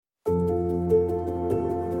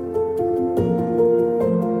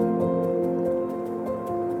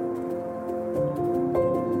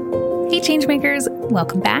Changemakers,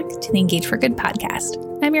 welcome back to the Engage for Good podcast.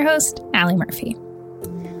 I'm your host, Allie Murphy.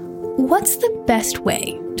 What's the best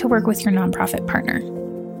way to work with your nonprofit partner?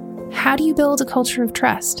 How do you build a culture of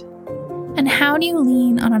trust? And how do you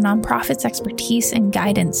lean on a nonprofit's expertise and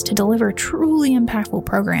guidance to deliver truly impactful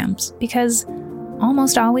programs? Because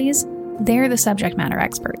almost always, they're the subject matter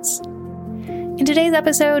experts. In today's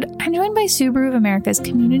episode, I'm joined by Subaru of America's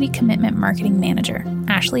Community Commitment Marketing Manager,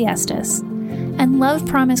 Ashley Estes, and Love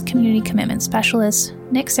Promise Community Commitment Specialist,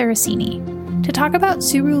 Nick Saracini, to talk about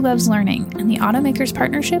Subaru Loves Learning and the Automakers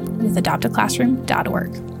partnership with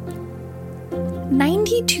AdoptAClassroom.org.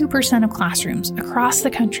 92% of classrooms across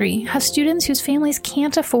the country have students whose families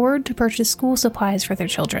can't afford to purchase school supplies for their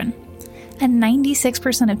children. And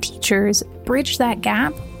 96% of teachers bridge that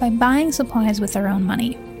gap by buying supplies with their own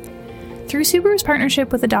money. Through Subaru's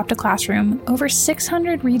partnership with Adopt a Classroom, over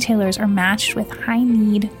 600 retailers are matched with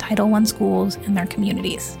high-need Title I schools in their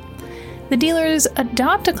communities. The dealers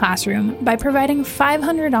adopt a classroom by providing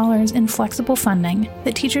 $500 in flexible funding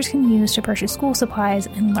that teachers can use to purchase school supplies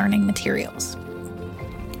and learning materials.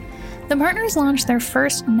 The partners launched their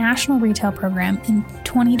first national retail program in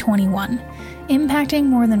 2021, impacting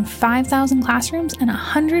more than 5,000 classrooms and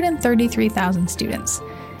 133,000 students.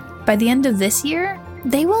 By the end of this year,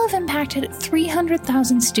 they will have impacted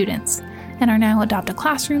 300,000 students and are now Adopt a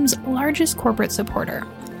Classroom's largest corporate supporter.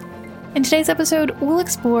 In today's episode, we'll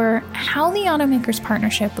explore how the Automakers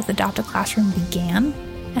partnership with Adopt a Classroom began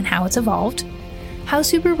and how it's evolved, how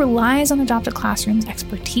Subaru relies on Adopt a Classroom's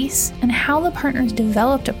expertise, and how the partners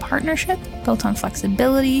developed a partnership built on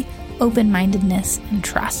flexibility, open-mindedness, and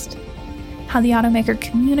trust, how the automaker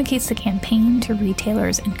communicates the campaign to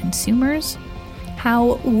retailers and consumers,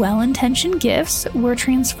 how well-intentioned gifts were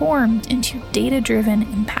transformed into data-driven,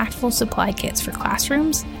 impactful supply kits for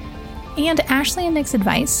classrooms, and Ashley and Nick's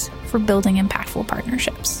advice for building impactful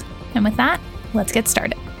partnerships. And with that, let's get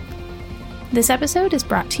started. This episode is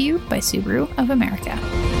brought to you by Subaru of America.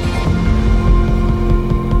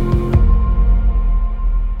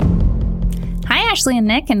 Hi, Ashley and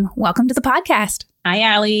Nick, and welcome to the podcast. Hi,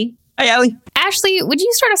 Allie. Hi, Allie. Ashley, would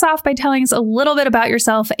you start us off by telling us a little bit about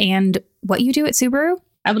yourself and what you do at Subaru?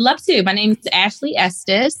 I would love to. My name is Ashley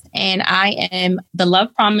Estes, and I am the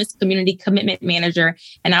Love Promise Community Commitment Manager,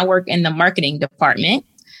 and I work in the marketing department.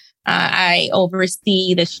 I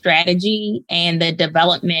oversee the strategy and the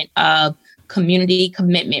development of community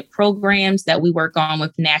commitment programs that we work on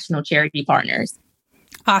with national charity partners.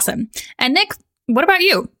 Awesome. And Nick, what about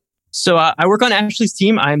you? So I work on Ashley's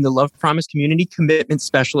team. I'm the Love Promise Community Commitment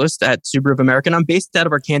Specialist at Subaru of America, and I'm based out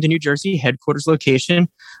of our Camden, New Jersey headquarters location.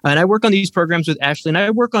 And I work on these programs with Ashley, and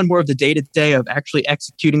I work on more of the day-to-day of actually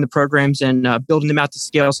executing the programs and building them out to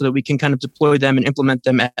scale so that we can kind of deploy them and implement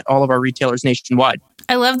them at all of our retailers nationwide.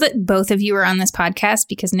 I love that both of you are on this podcast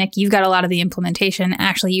because, Nick, you've got a lot of the implementation.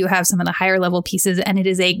 Actually, you have some of the higher level pieces, and it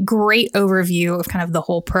is a great overview of kind of the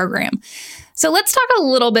whole program. So let's talk a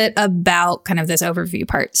little bit about kind of this overview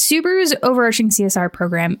part. Subaru's overarching CSR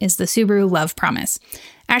program is the Subaru Love Promise.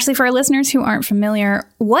 Ashley, for our listeners who aren't familiar,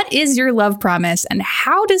 what is your Love Promise and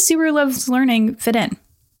how does Subaru Loves Learning fit in?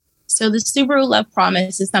 So the Subaru Love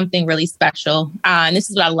Promise is something really special. And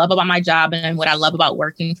this is what I love about my job and what I love about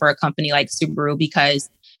working for a company like Subaru, because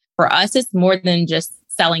for us, it's more than just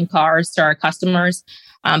selling cars to our customers,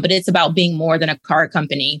 but it's about being more than a car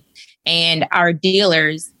company. And our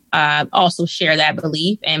dealers also share that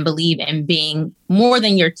belief and believe in being more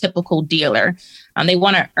than your typical dealer. They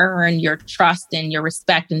want to earn your trust and your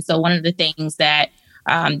respect. And so one of the things that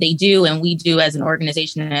they do and we do as an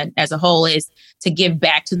organization as a whole is to give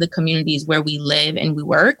back to the communities where we live and we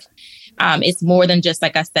work. It's more than just,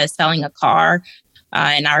 like I said, selling a car.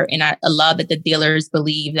 And I love that the dealers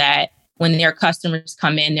believe that when their customers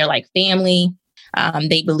come in, they're like family.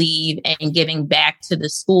 They believe in giving back to the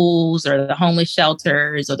schools or the homeless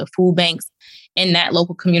shelters or the food banks in that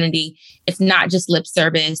local community. It's not just lip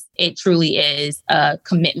service. It truly is a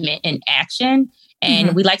commitment in action.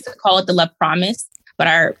 And we like to call it the Love Promise, but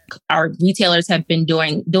our retailers have been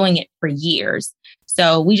doing it for years.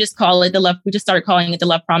 So we just started calling it the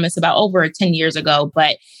Love Promise about over 10 years ago,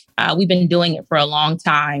 but we've been doing it for a long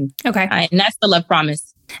time. Okay. And that's the Love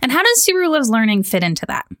Promise. And how does Subaru Loves Learning fit into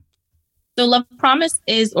that? So Love Promise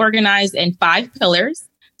is organized in 5 pillars.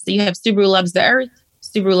 So you have Subaru Loves the Earth,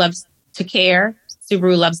 Subaru Loves to Care,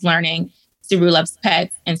 Subaru Loves Learning, Subaru Loves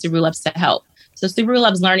Pets, and Subaru Loves to Help. So Subaru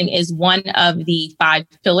Loves Learning is one of the 5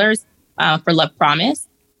 pillars for Love Promise.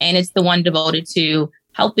 And it's the one devoted to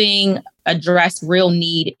helping address real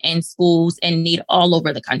need in schools and need all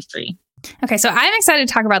over the country. Okay, so I'm excited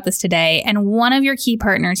to talk about this today, and one of your key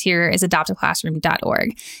partners here is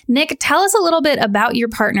adoptaclassroom.org. Nick, tell us a little bit about your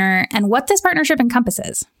partner and what this partnership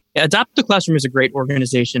encompasses. Yeah, Adopt a Classroom is a great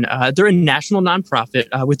organization. They're a national nonprofit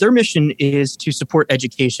with their mission is to support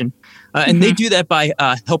education. And they do that by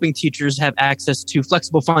helping teachers have access to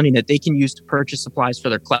flexible funding that they can use to purchase supplies for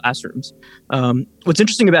their classrooms. What's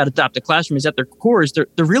interesting about Adopt a Classroom is at their core is they're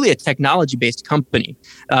really a technology-based company.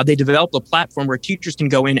 They developed a platform where teachers can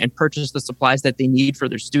go in and purchase the supplies that they need for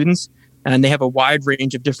their students. And they have a wide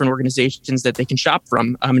range of different organizations that they can shop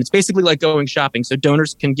from. And it's basically like going shopping. So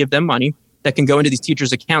donors can give them money that can go into these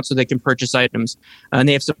teachers' accounts so they can purchase items. And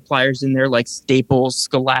they have suppliers in there like Staples,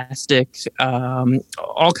 Scholastic,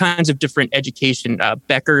 all kinds of different education,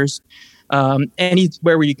 Becker's,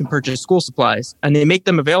 anywhere where you can purchase school supplies. And they make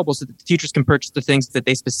them available so that the teachers can purchase the things that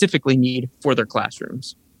they specifically need for their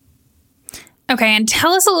classrooms. Okay, and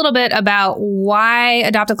tell us a little bit about why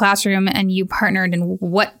Adopt a Classroom and you partnered, and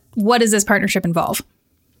what does this partnership involve?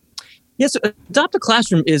 Yes, Adopt a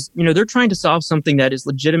Classroom is, they're trying to solve something that is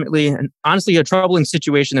legitimately and honestly a troubling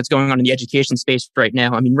situation that's going on in the education space right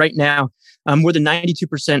now. I mean, right now, more than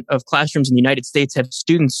 92% of classrooms in the United States have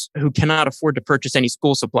students who cannot afford to purchase any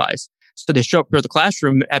school supplies. So they show up for the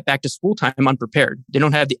classroom at back to school time unprepared. They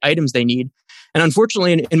don't have the items they need. And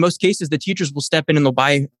unfortunately, in most cases, the teachers will step in and they'll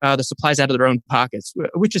buy the supplies out of their own pockets,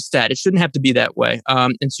 which is sad. It shouldn't have to be that way.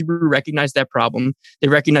 And Subaru recognized that problem. They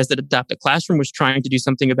recognized that Adopt a Classroom was trying to do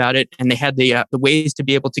something about it, and they had the ways to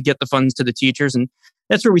be able to get the funds to the teachers. And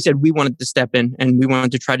that's where we said we wanted to step in, and we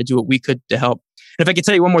wanted to try to do what we could to help. And if I could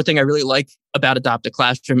tell you one more thing I really like about Adopt a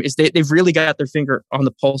Classroom is they've really got their finger on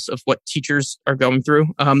the pulse of what teachers are going through.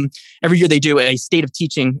 Every year they do a state of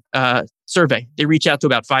teaching survey. They reach out to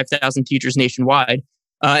about 5,000 teachers nationwide,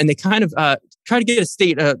 and they kind of try to get a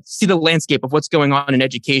see the landscape of what's going on in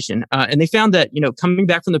education. And they found that, coming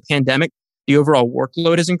back from the pandemic, the overall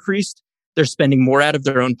workload has increased. They're spending more out of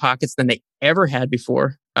their own pockets than they ever had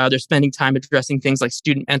before. They're spending time addressing things like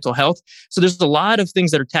student mental health. So there's a lot of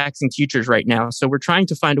things that are taxing teachers right now. So we're trying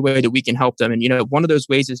to find a way that we can help them. And, one of those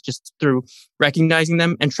ways is just through recognizing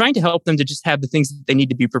them and trying to help them to just have the things that they need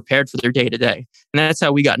to be prepared for their day to day. And that's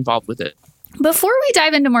how we got involved with it. Before we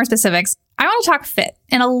dive into more specifics, I want to talk fit.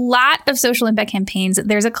 In a lot of social impact campaigns,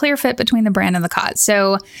 there's a clear fit between the brand and the cause.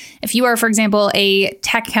 So if you are, for example, a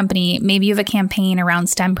tech company, maybe you have a campaign around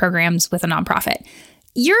STEM programs with a nonprofit.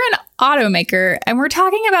 You're an automaker, and we're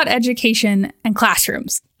talking about education and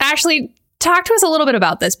classrooms. Ashley, talk to us a little bit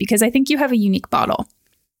about this, because I think you have a unique model.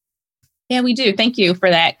 Yeah, we do. Thank you for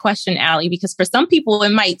that question, Allie, because for some people,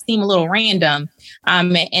 it might seem a little random,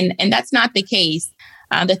 and that's not the case.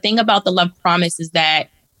 The thing about the Love Promise is that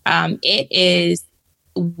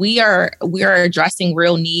we are addressing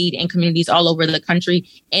real need in communities all over the country,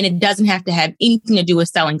 and it doesn't have to have anything to do with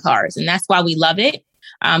selling cars, and that's why we love it.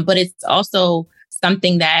 But it's also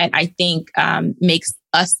something that I think makes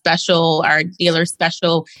us special, our dealers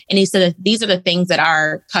special. And these are the things that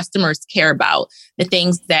our customers care about, the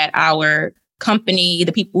things that our company,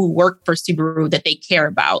 the people who work for Subaru, that they care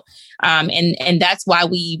about. And that's why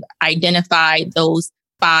we've identified those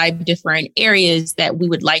 5 different areas that we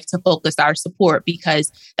would like to focus our support,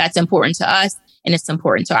 because that's important to us and it's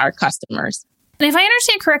important to our customers. And if I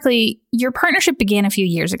understand correctly, your partnership began a few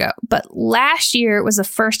years ago, but last year was the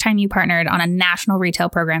first time you partnered on a national retail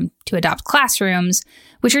program to adopt classrooms,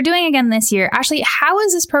 which you're doing again this year. Ashley, how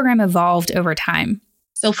has this program evolved over time?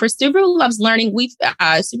 So for Subaru Loves Learning,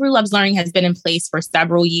 Subaru Loves Learning has been in place for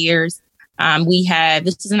several years.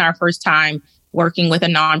 This isn't our first time working with a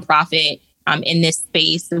nonprofit in this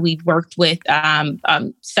space. We've worked with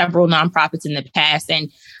several nonprofits in the past,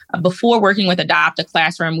 and before working with Adopt a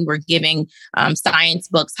Classroom, we were giving science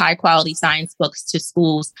books, high quality science books to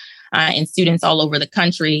schools and students all over the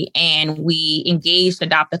country. And we engaged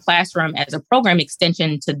Adopt a Classroom as a program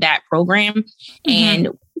extension to that program. Mm-hmm. And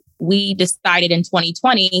we decided in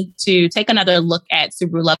 2020 to take another look at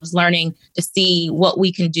Subaru Loves Learning to see what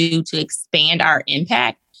we can do to expand our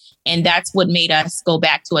impact. And that's what made us go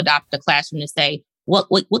back to Adopt a Classroom to say, what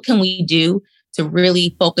can we do to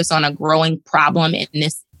really focus on a growing problem in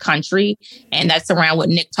this country? And that's around what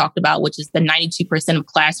Nick talked about, which is the 92% of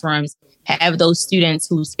classrooms have those students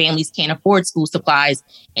whose families can't afford school supplies.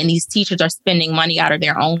 And these teachers are spending money out of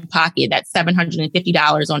their own pocket. That's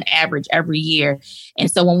 $750 on average every year. And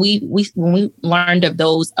so when we learned of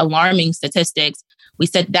those alarming statistics, we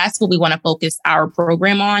said that's what we want to focus our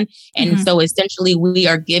program on. And so essentially we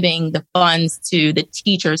are giving the funds to the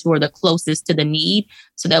teachers who are the closest to the need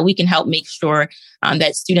so that we can help make sure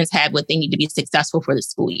that students have what they need to be successful for the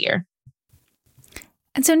school year.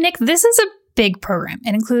 And so, Nick, this is a big program.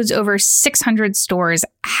 It includes over 600 stores.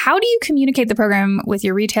 How do you communicate the program with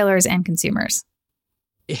your retailers and consumers?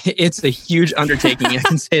 It's a huge undertaking. I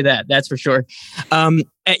can say that. That's for sure.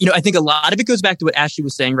 I think a lot of it goes back to what Ashley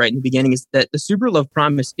was saying right in the beginning, is that the Subaru Love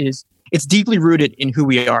Promise it's deeply rooted in who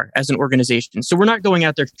we are as an organization. So we're not going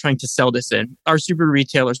out there trying to sell this in. Our Subaru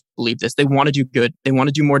retailers believe this. They want to do good. They want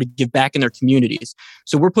to do more to give back in their communities.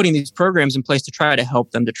 So we're putting these programs in place to try to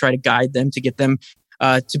help them, to try to guide them, to get them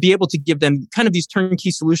to be able to give them kind of these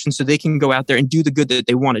turnkey solutions so they can go out there and do the good that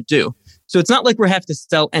they want to do. So it's not like we have to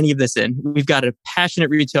sell any of this in. We've got a passionate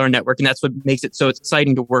retailer network, and that's what makes it so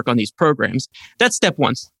exciting to work on these programs. That's step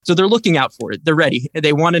one. So they're looking out for it. They're ready.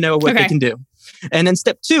 They want to know what they can do. And then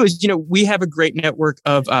step two is, we have a great network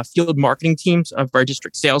of field marketing teams of our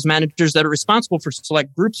district sales managers that are responsible for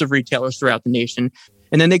select groups of retailers throughout the nation.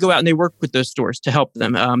 And then they go out and they work with those stores to help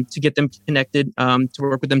them, to get them connected, to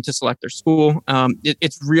work with them to select their school.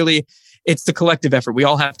 It's the collective effort. We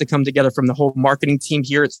all have to come together, from the whole marketing team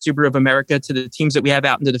here at Subaru of America to the teams that we have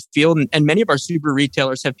out into the field. And many of our Subaru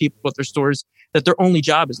retailers have people at their stores that their only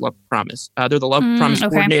job is Love Promise. They're the Love Promise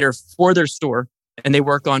coordinator for their store, and they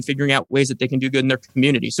work on figuring out ways that they can do good in their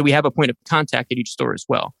community. So we have a point of contact at each store as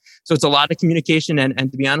well. So it's a lot of communication. And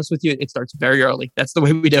to be honest with you, it starts very early. That's the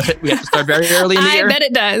way we do it. We have to start very early in the year. I bet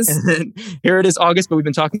it does. Here it is August, but we've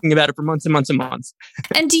been talking about it for months and months and months.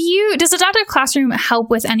 And does Adaptive Classroom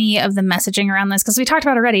help with any of the messaging around this? Because we talked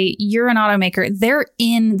about already, you're an automaker. They're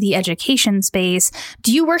in the education space.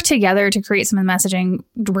 Do you work together to create some of the messaging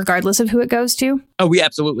regardless of who it goes to? Oh, we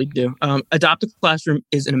absolutely do. Adaptive Classroom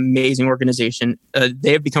is an amazing organization.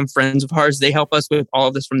 They have become friends of ours. They help us with all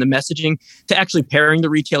of this, from the messaging to actually pairing the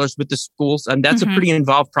retailers with the schools. And that's a pretty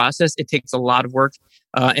involved process. It takes a lot of work.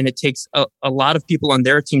 And it takes a lot of people on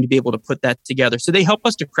their team to be able to put that together. So they help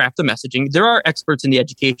us to craft the messaging. There are experts in the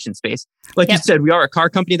education space. Like you said, we are a car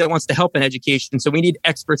company that wants to help in education. So we need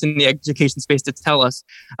experts in the education space to tell us,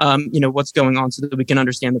 what's going on so that we can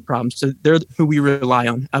understand the problems. So they're who we rely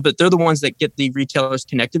on. But they're the ones that get the retailers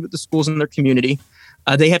connected with the schools in their community.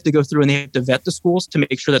 They have to go through and they have to vet the schools to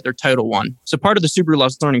make sure that they're Title I. So part of the Subaru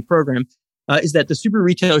Loves Learning program is that the Subaru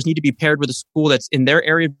retailers need to be paired with a school that's in their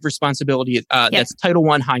area of responsibility, that's Title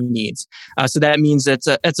I high needs. So that means that's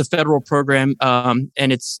a federal program,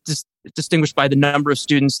 and it's just distinguished by the number of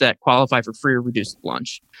students that qualify for free or reduced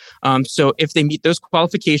lunch. So if they meet those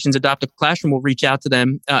qualifications, Adaptive Classroom will reach out to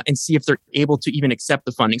them and see if they're able to even accept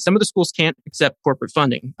the funding. Some of the schools can't accept corporate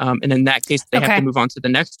funding. And in that case, they have to move on to the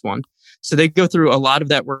next one. So they go through a lot of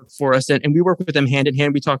that work for us, and we work with them hand in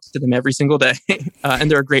hand. We talk to them every single day,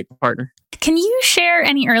 and they're a great partner. Can you share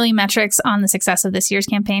any early metrics on the success of this year's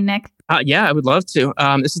campaign, Nick? Yeah, I would love to.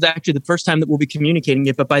 This is actually the first time that we'll be communicating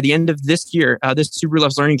it, but by the end of this year, this Subaru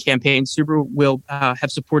Loves Learning campaign, Subaru will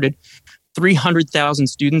have supported 300,000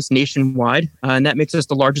 students nationwide, and that makes us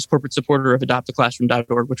the largest corporate supporter of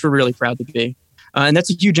AdoptAClassroom.org, which we're really proud to be. And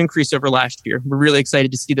that's a huge increase over last year. We're really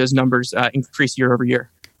excited to see those numbers increase year over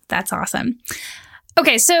year. That's awesome.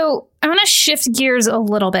 Okay, so I want to shift gears a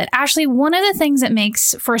little bit. Ashley, one of the things that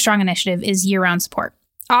makes for a strong initiative is year-round support.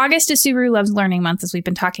 August is Subaru Loves Learning Month, as we've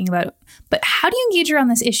been talking about. But how do you engage around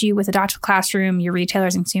this issue with Adaptive Classroom, your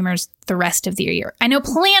retailers and consumers, the rest of the year? I know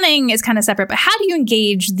planning is kind of separate, but how do you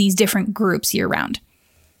engage these different groups year-round?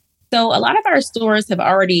 So a lot of our stores have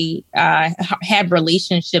already had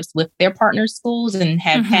relationships with their partner schools and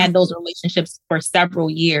have had those relationships for several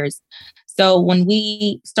years. So when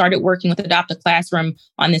we started working with Adaptive Classroom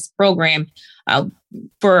on this program,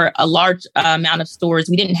 for a large amount of stores,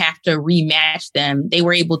 we didn't have to rematch them. They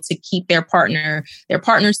were able to keep their partner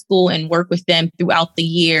school and work with them throughout the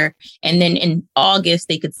year. And then in August,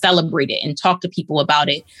 they could celebrate it and talk to people about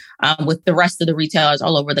it with the rest of the retailers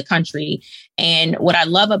all over the country. And what I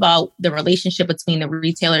love about the relationship between the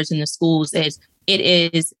retailers and the schools is it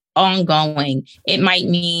is ongoing. It might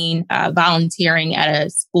mean volunteering at a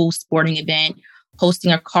school sporting event,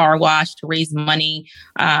 hosting a car wash to raise money,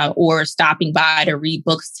 or stopping by to read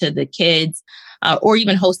books to the kids, or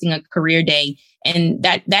even hosting a career day. And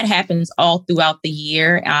that happens all throughout the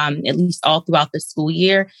year, at least all throughout the school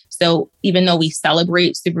year. So even though we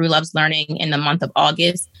celebrate Subaru Loves Learning in the month of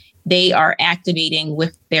August, they are activating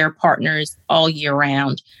with their partners all year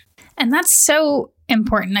round. And that's so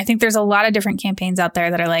important. I think there's a lot of different campaigns out there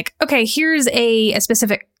that are like, okay, here's a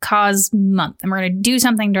specific cause month and we're going to do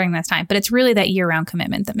something during this time. But it's really that year-round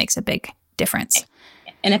commitment that makes a big difference.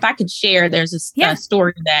 And if I could share, there's a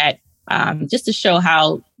story that just to show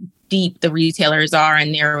how deep the retailers are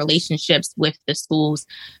in their relationships with the schools.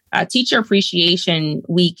 Teacher Appreciation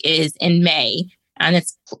Week is in May. And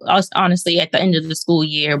it's honestly at the end of the school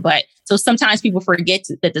year. But so sometimes people forget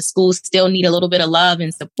that the schools still need a little bit of love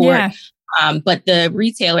and support. Yeah. But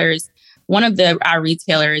one of our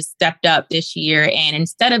retailers stepped up this year, and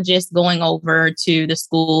instead of just going over to the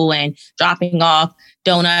school and dropping off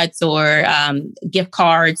donuts or gift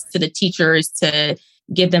cards to the teachers to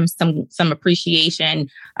give them some appreciation,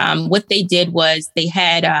 what they did was they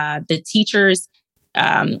had the teachers.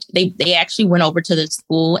 They actually went over to the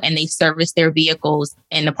school and they serviced their vehicles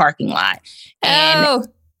in the parking lot. And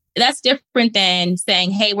that's different than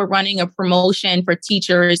saying, hey, we're running a promotion for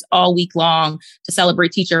teachers all week long to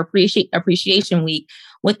celebrate Teacher Appreciation Week.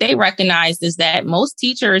 What they recognized is that most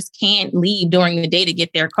teachers can't leave during the day to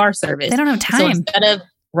get their car serviced. They don't have time. So instead of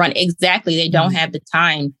they don't have the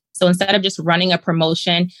time. So instead of just running a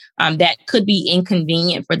promotion that could be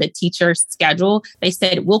inconvenient for the teacher's schedule, they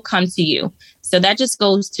said, we'll come to you. So that just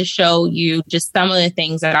goes to show you just some of the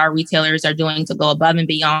things that our retailers are doing to go above and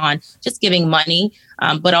beyond just giving money,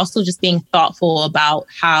 but also just being thoughtful about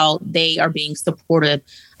how they are being supportive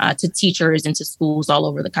to teachers and to schools all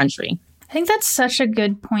over the country. I think that's such a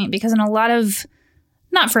good point because in a lot of,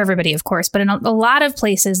 not for everybody, of course, but in a lot of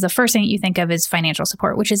places, the first thing that you think of is financial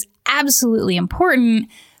support, which is absolutely important.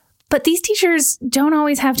 But these teachers don't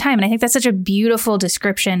always have time. And I think that's such a beautiful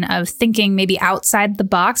description of thinking maybe outside the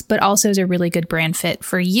box, but also is a really good brand fit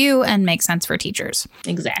for you and makes sense for teachers.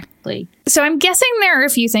 Exactly. So I'm guessing there are a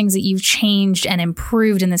few things that you've changed and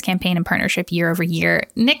improved in this campaign and partnership year over year.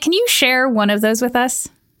 Nick, can you share one of those with us?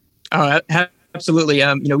 Oh, absolutely.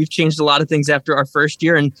 We've changed a lot of things after our first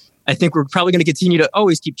year, and I think we're probably going to continue to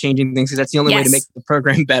always keep changing things because that's the only way to make the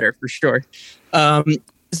program better, for sure.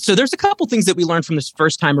 So there's a couple things that we learned from this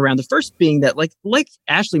first time around. The first being that, like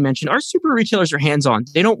Ashley mentioned, our Subaru retailers are hands-on.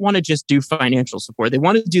 They don't want to just do financial support. They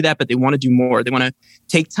want to do that, but they want to do more. They want to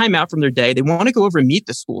take time out from their day. They want to go over and meet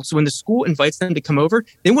the school. So when the school invites them to come over,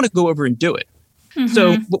 they want to go over and do it. Mm-hmm.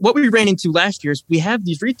 So what we ran into last year is we have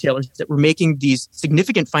these retailers that were making these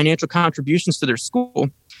significant financial contributions to their school.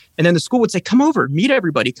 And then the school would say, come over, meet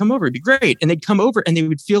everybody, come over, it'd be great. And they'd come over and they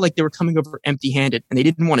would feel like they were coming over empty-handed. And they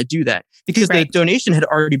didn't want to do that because the donation had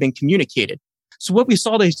already been communicated. So what we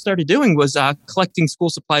saw they started doing was collecting school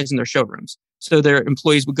supplies in their showrooms. So their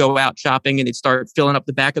employees would go out shopping and they'd start filling up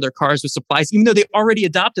the back of their cars with supplies, even though they already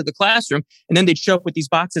adopted the classroom. And then they'd show up with these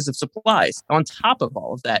boxes of supplies on top of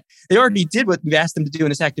all of that. They already did what we've asked them to do in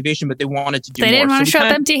this activation, but they wanted to do more. They didn't want to show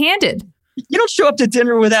up empty-handed. You don't show up to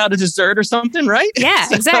dinner without a dessert or something, right? Yeah,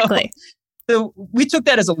 exactly. So we took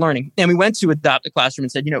that as a learning and we went to Adopt a Classroom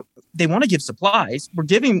and said, they want to give supplies.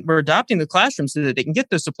 We're adopting the classroom so that they can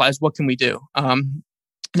get those supplies. What can we do? And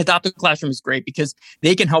Adopt a Classroom is great because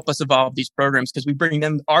they can help us evolve these programs because we bring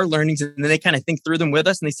them our learnings and then they kind of think through them with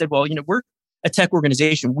us. And they said, well, we're a tech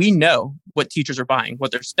organization. We know what teachers are buying,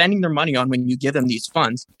 what they're spending their money on when you give them these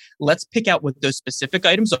funds. Let's pick out what those specific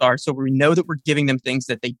items are so we know that we're giving them things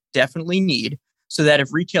that they definitely need so that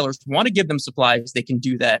if retailers want to give them supplies, they can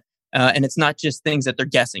do that. And it's not just things that they're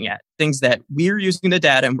guessing at, things that we're using the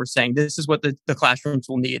data and we're saying, this is what the classrooms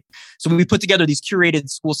will need. So we put together these curated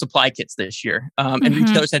school supply kits this year. And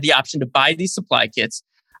retailers had the option to buy these supply kits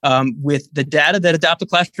with the data that Adopt a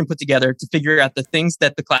Classroom put together to figure out the things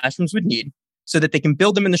that the classrooms would need so that they can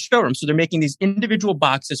build them in the showroom. So they're making these individual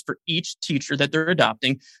boxes for each teacher that they're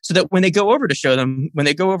adopting so that when they go over to show them, when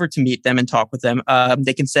they go over to meet them and talk with them,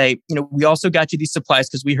 they can say, we also got you these supplies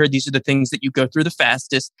because we heard these are the things that you go through the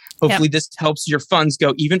fastest. Hopefully this helps your funds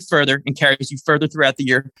go even further and carries you further throughout the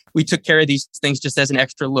year. We took care of these things just as an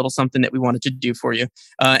extra little something that we wanted to do for you.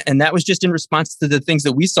 And that was just in response to the things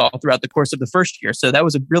that we saw throughout the course of the first year. So that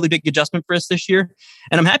was a really big adjustment for us this year.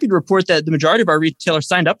 And I'm happy to report that the majority of our retailers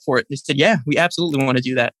signed up for it. They said, yeah, we absolutely want to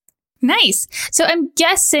do that. Nice. So I'm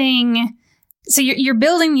guessing, so you're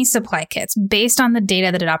building these supply kits based on the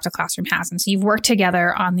data that Adopt a Classroom has. And so you've worked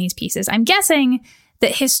together on these pieces. I'm guessing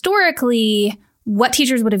that historically, what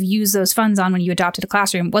teachers would have used those funds on when you adopted a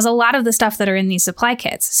classroom was a lot of the stuff that are in these supply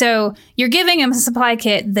kits. So you're giving them a supply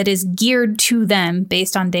kit that is geared to them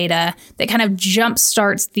based on data that kind of jump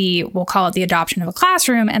starts we'll call it the adoption of a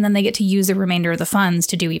classroom, and then they get to use the remainder of the funds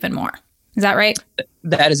to do even more. Is that right?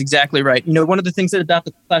 That is exactly right. One of the things that Adopt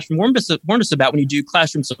a Classroom warned us about when you do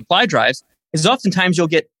classroom supply drives is oftentimes you'll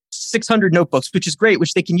get 600 notebooks, which is great,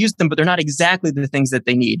 which they can use them, but they're not exactly the things that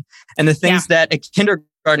they need. And the things that a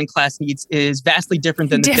kindergarten class needs is vastly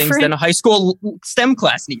different than the things that a high school STEM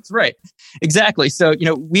class needs. Right. Exactly. So,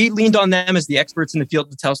 we leaned on them as the experts in the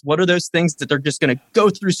field to tell us what are those things that they're just going to go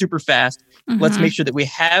through super fast. Mm-hmm. Let's make sure that we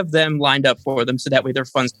have them lined up for them so that way their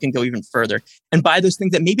funds can go even further and buy those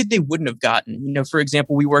things that maybe they wouldn't have gotten. For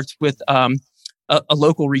example, we worked with a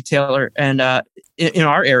local retailer and in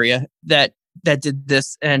our area that did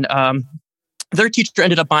this. And their teacher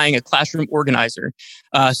ended up buying a classroom organizer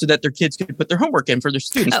so that their kids could put their homework in for their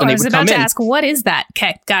students when they would come in. I was about to ask, what is that?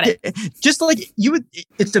 Okay, got it. Just like you would,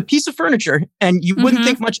 it's a piece of furniture and you wouldn't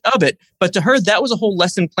think much of it. But to her, that was a whole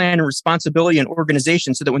lesson plan and responsibility and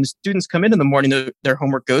organization so that when the students come in the morning, their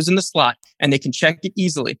homework goes in the slot and they can check it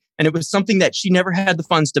easily. And it was something that she never had the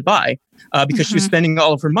funds to buy because she was spending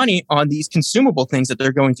all of her money on these consumable things that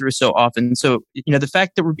they're going through so often. So, the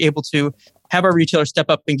fact that we're able to have our retailers step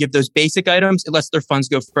up and give those basic items, it lets their funds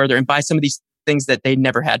go further and buy some of these things that they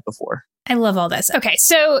never had before. I love all this. Okay,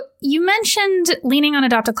 so you mentioned leaning on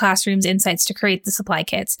Adopt a Classroom's insights to create the supply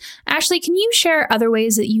kits. Ashley, can you share other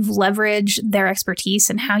ways that you've leveraged their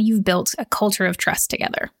expertise and how you've built a culture of trust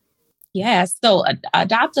together? Yeah, so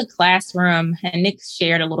Adopt a Classroom, and Nick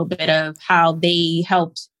shared a little bit of how they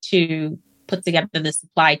helped to put together the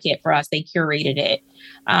supply kit for us. They curated it.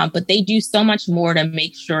 But they do so much more to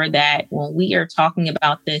make sure that when we are talking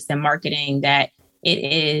about this in marketing, that it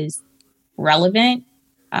is relevant,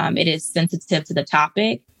 it is sensitive to the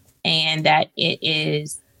topic, and that it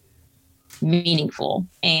is meaningful.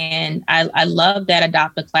 And I love that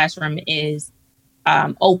Adopt a Classroom is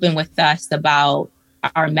open with us about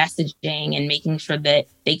our messaging and making sure that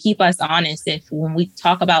they keep us honest. If when we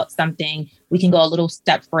talk about something, we can go a little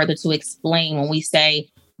step further to explain when we say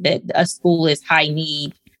that a school is high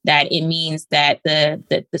need, that it means that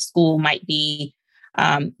the school might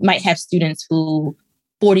have students who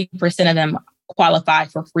 40% of them qualify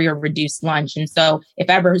for free or reduced lunch. And so if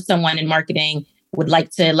ever someone in marketing would like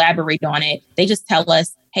to elaborate on it, they just tell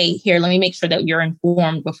us, hey, here, let me make sure that you're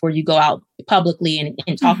informed before you go out publicly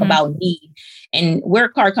and talk about need. And we're a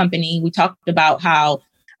car company. We talked about how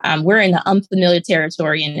we're in the unfamiliar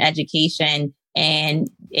territory in education, and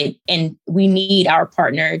we need our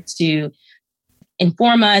partner to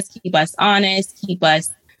inform us, keep us honest, keep us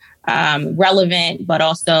relevant, but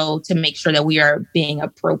also to make sure that we are being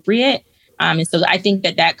appropriate. And so I think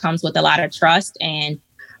that comes with a lot of trust, and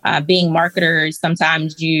being marketers.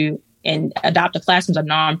 Sometimes and Adopt a Classroom is a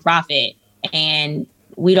nonprofit, and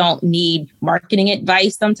we don't need marketing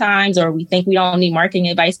advice sometimes, or we think we don't need marketing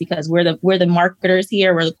advice because we're the marketers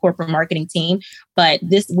here. We're the corporate marketing team, but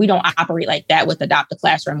we don't operate like that with Adopt a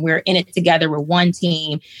Classroom. We're in it together. We're one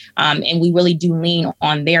team. And we really do lean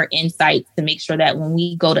on their insights to make sure that when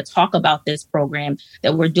we go to talk about this program,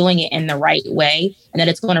 that we're doing it in the right way and that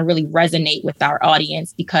it's going to really resonate with our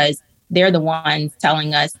audience because they're the ones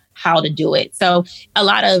telling us how to do it. So a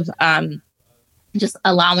lot of, just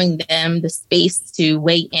allowing them the space to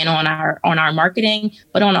weigh in on our marketing,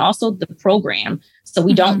 but on also the program. So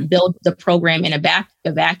we don't build the program in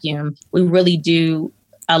a vacuum. We really do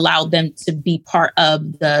allow them to be part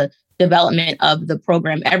of the development of the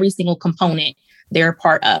program. Every single component they're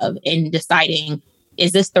part of in deciding,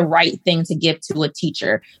 is this the right thing to give to a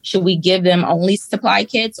teacher? Should we give them only supply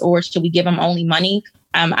kits or should we give them only money?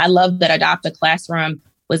 I love that Adopt a Classroom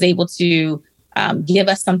was able to give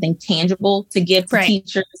us something tangible to give to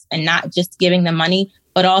teachers, and not just giving them money,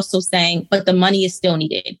 but also saying, but the money is still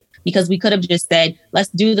needed. Because we could have just said, let's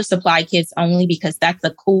do the supply kits only because that's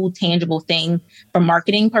a cool, tangible thing for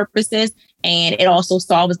marketing purposes. And it also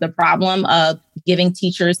solves the problem of giving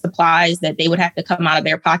teachers supplies that they would have to come out of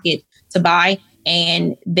their pocket to buy.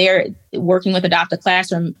 And they're working with Adopt a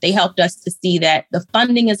Classroom. They helped us to see that the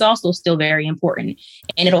funding is also still very important,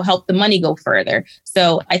 and it'll help the money go further.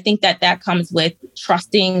 So I think that comes with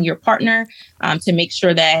trusting your partner to make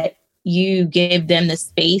sure that you give them the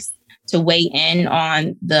space to weigh in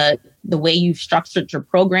on the way you've structured your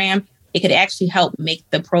program. It could actually help make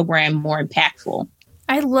the program more impactful.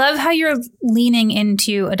 I love how you're leaning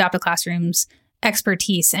into Adopt a Classroom's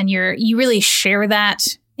expertise, and you really share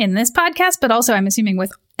that in this podcast, but also I'm assuming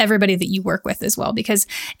with everybody that you work with as well, because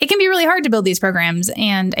it can be really hard to build these programs.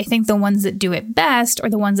 And I think the ones that do it best are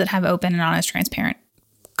the ones that have open and honest, transparent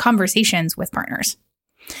conversations with partners.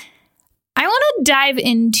 I want to dive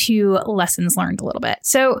into lessons learned a little bit.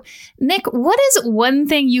 So, Nick, what is one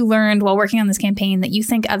thing you learned while working on this campaign that you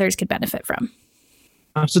think others could benefit from?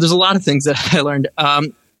 So there's a lot of things that I learned.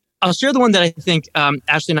 I'll share the one that I think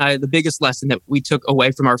Ashley and I, the biggest lesson that we took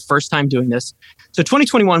away from our first time doing this. So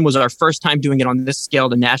 2021 was our first time doing it on this scale,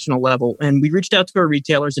 the national level. And we reached out to our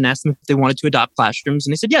retailers and asked them if they wanted to adopt classrooms.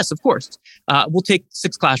 And they said, yes, of course. We'll take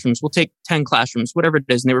 6 classrooms. We'll take 10 classrooms, whatever it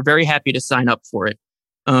is. And they were very happy to sign up for it.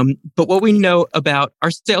 But what we know about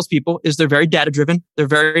our salespeople is they're very data driven. They're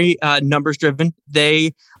very numbers driven.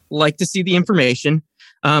 They like to see the information.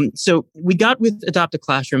 So we got with Adopt a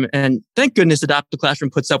Classroom, and thank goodness Adopt a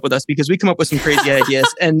Classroom puts up with us because we come up with some crazy ideas,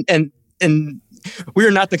 and we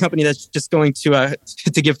are not the company that's just going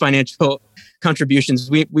to give financial contributions.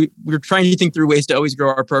 We were trying to think through ways to always grow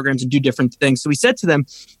our programs and do different things. So we said to them,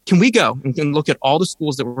 can we go and look at all the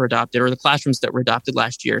schools that were adopted or the classrooms that were adopted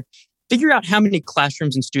last year, figure out how many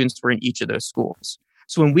classrooms and students were in each of those schools.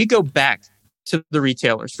 So when we go back to the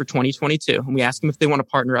retailers for 2022 and we ask them if they want to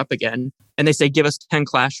partner up again, and they say, give us 10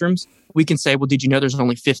 classrooms, we can say, well, did you know there's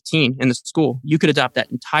only 15 in the school? You could adopt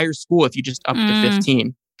that entire school if you just upped to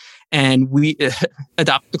 15. And we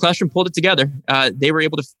Adopt the Classroom pulled it together. They were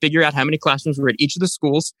able to figure out how many classrooms were at each of the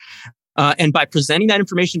schools. And by presenting that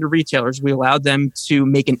information to retailers, we allowed them to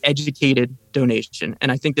make an educated donation.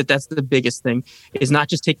 And I think that that's the biggest thing, is not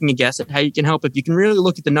just taking a guess at how you can help. If you can really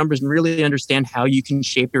look at the numbers and really understand how you can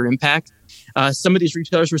shape your impact. Some of these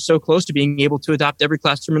retailers were so close to being able to adopt every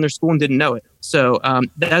classroom in their school and didn't know it. So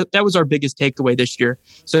that was our biggest takeaway this year.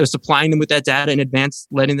 So supplying them with that data in advance,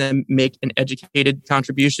 letting them make an educated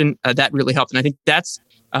contribution, that really helped. And I think that's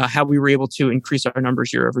how we were able to increase our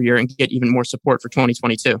numbers year over year and get even more support for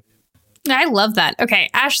 2022. I love that.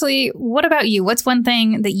 Okay, Ashley, what about you? What's one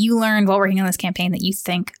thing that you learned while working on this campaign that you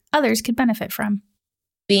think others could benefit from?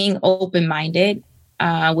 Being open-minded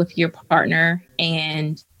with your partner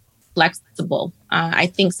and flexible. I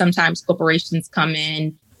think sometimes corporations come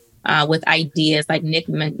in with ideas like Nick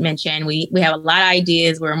mentioned. We have a lot of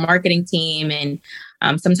ideas. We're a marketing team,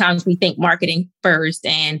 and sometimes we think marketing first.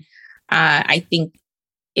 And I think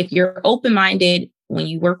if you're open-minded when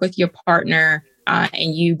you work with your partner,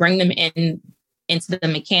 and you bring them into the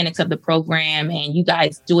mechanics of the program and you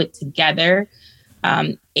guys do it together,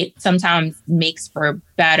 it sometimes makes for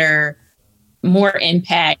better, more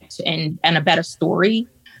impact and a better story.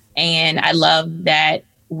 And I love that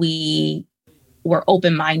we were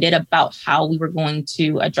open-minded about how we were going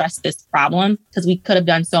to address this problem, because we could have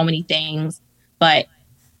done so many things,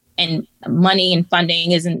 and money and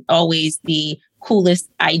funding isn't always the coolest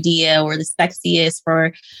idea or the sexiest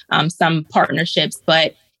for some partnerships,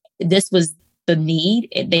 but this was the need.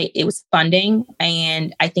 It was funding.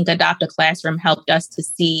 And I think Adopt a Classroom helped us to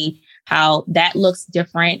see how that looks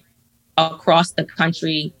different across the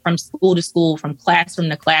country, from school to school, from classroom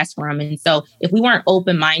to classroom. And so if we weren't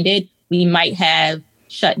open-minded, we might have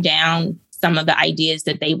shut down some of the ideas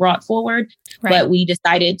that they brought forward. Right. But we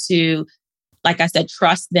decided to, like I said,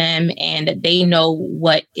 trust them and that they know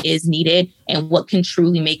what is needed and what can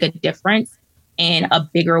truly make a difference in a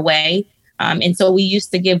bigger way. And so we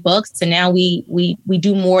used to give books, and now we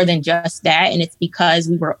do more than just that. And it's because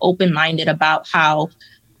we were open-minded about how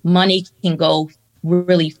money can go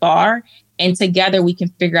really far. And together we can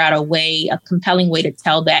figure out a compelling way to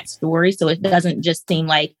tell that story, so it doesn't just seem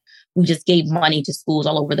like we just gave money to schools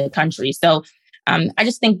all over the country. So I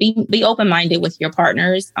just think be open-minded with your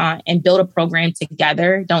partners and build a program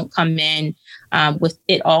together. Don't come in with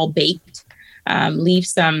it all baked. Leave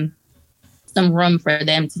some room for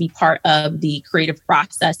them to be part of the creative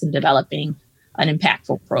process in developing an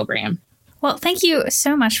impactful program. Well, thank you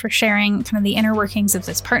so much for sharing kind of the inner workings of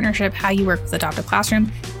this partnership, how you work with Adopt a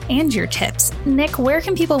Classroom, and your tips. Nick, where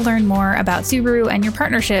can people learn more about Subaru and your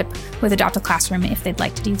partnership with Adopt a Classroom if they'd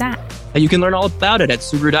like to do that? You can learn all about it at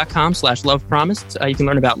Subaru.com/LovePromised. You can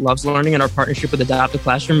learn about Love's Learning and our partnership with Adopt a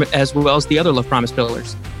Classroom, as well as the other Love Promise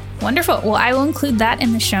pillars. Wonderful. Well, I will include that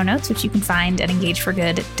in the show notes, which you can find at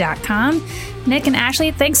engageforgood.com. Nick and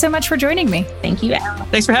Ashley, thanks so much for joining me. Thank you, Al.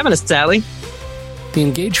 Thanks for having us, Sally. The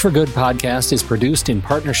Engage for Good podcast is produced in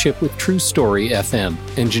partnership with True Story FM,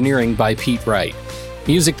 engineering by Pete Wright.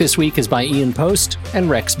 Music this week is by Ian Post and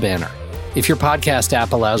Rex Banner. If your podcast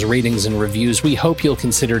app allows ratings and reviews, we hope you'll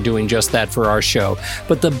consider doing just that for our show.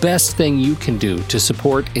 But the best thing you can do to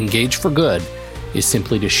support Engage for Good is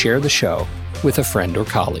simply to share the show with a friend or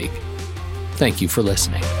colleague. Thank you for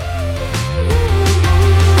listening.